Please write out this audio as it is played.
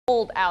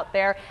cold out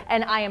there,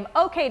 and I am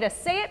okay to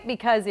say it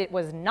because it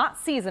was not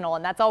seasonal,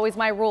 and that's always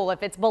my rule.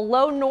 If it's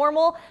below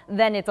normal,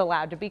 then it's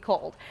allowed to be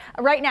cold.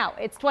 Right now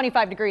it's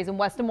 25 degrees in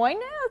West Des Moines.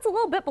 It's a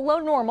little bit below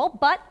normal,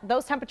 but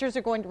those temperatures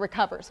are going to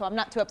recover, so I'm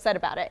not too upset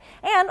about it.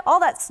 And all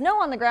that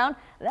snow on the ground,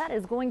 that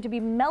is going to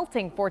be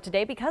melting for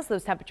today because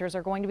those temperatures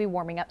are going to be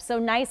warming up so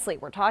nicely.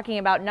 We're talking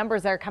about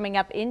numbers that are coming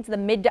up into the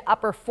mid to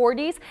upper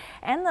 40s,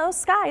 and those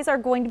skies are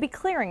going to be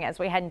clearing as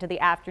we head into the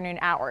afternoon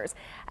hours.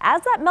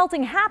 As that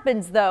melting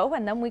happens though,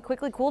 and then we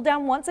quickly cool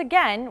down once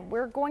again,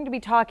 we're going to be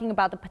talking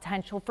about the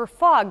potential for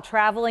fog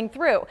traveling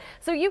through.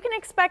 So you can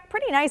expect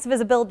pretty nice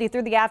visibility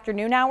through the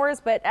afternoon hours,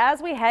 but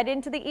as we head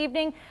into the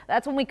evening,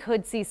 that's when we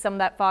could see some of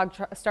that fog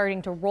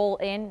starting to roll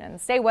in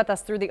and stay with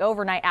us through the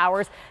overnight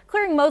hours,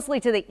 clearing mostly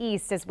to the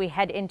east as we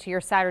head into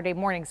your Saturday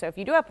morning. So if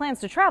you do have plans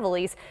to travel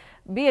east,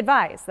 be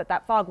advised that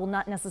that fog will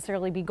not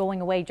necessarily be going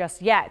away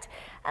just yet.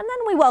 And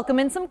then we welcome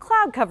in some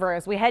cloud cover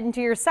as we head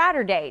into your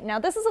Saturday. Now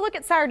this is a look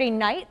at Saturday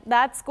night.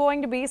 That's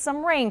going to be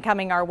some rain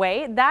coming our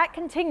way. That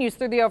continues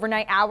through the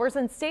overnight hours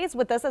and stays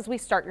with us as we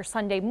start your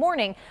Sunday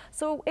morning.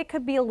 So it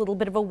could be a little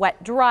bit of a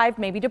wet drive,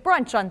 maybe to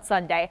brunch on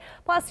Sunday.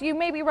 Plus you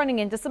may be running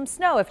into some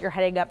snow if you're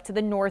heading up to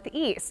the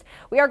northeast.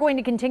 We are going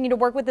to continue to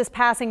work with this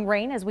passing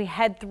rain as we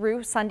head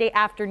through Sunday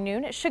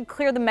afternoon. It should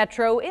clear the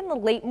metro in the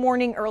late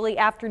morning, early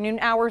afternoon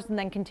hours, and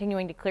then continuing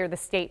to clear the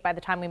state by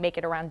the time we make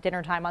it around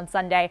dinner time on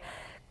Sunday.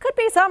 Could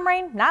be some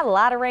rain, not a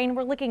lot of rain.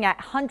 We're looking at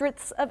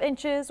hundredths of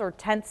inches or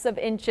tenths of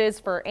inches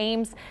for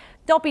Ames.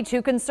 Don't be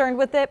too concerned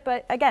with it,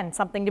 but again,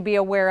 something to be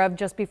aware of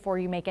just before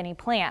you make any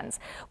plans.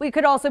 We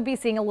could also be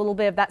seeing a little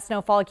bit of that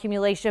snowfall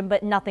accumulation,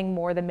 but nothing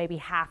more than maybe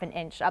half an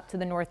inch up to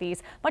the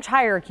northeast. Much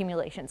higher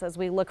accumulations as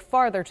we look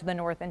farther to the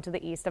north and to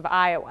the east of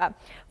Iowa.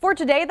 For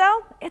today,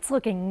 though, it's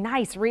looking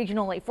nice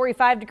regionally.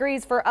 45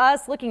 degrees for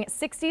us, looking at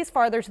 60s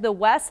farther to the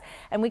west,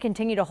 and we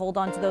continue to hold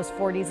on to those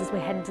 40s as we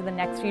head into the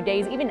next few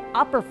days, even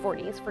upper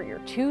 40s for your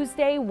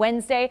Tuesday,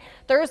 Wednesday.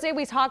 Thursday,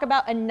 we talk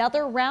about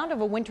another round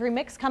of a wintry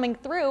mix coming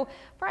through.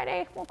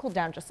 Friday, we'll cool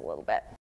down just a little bit.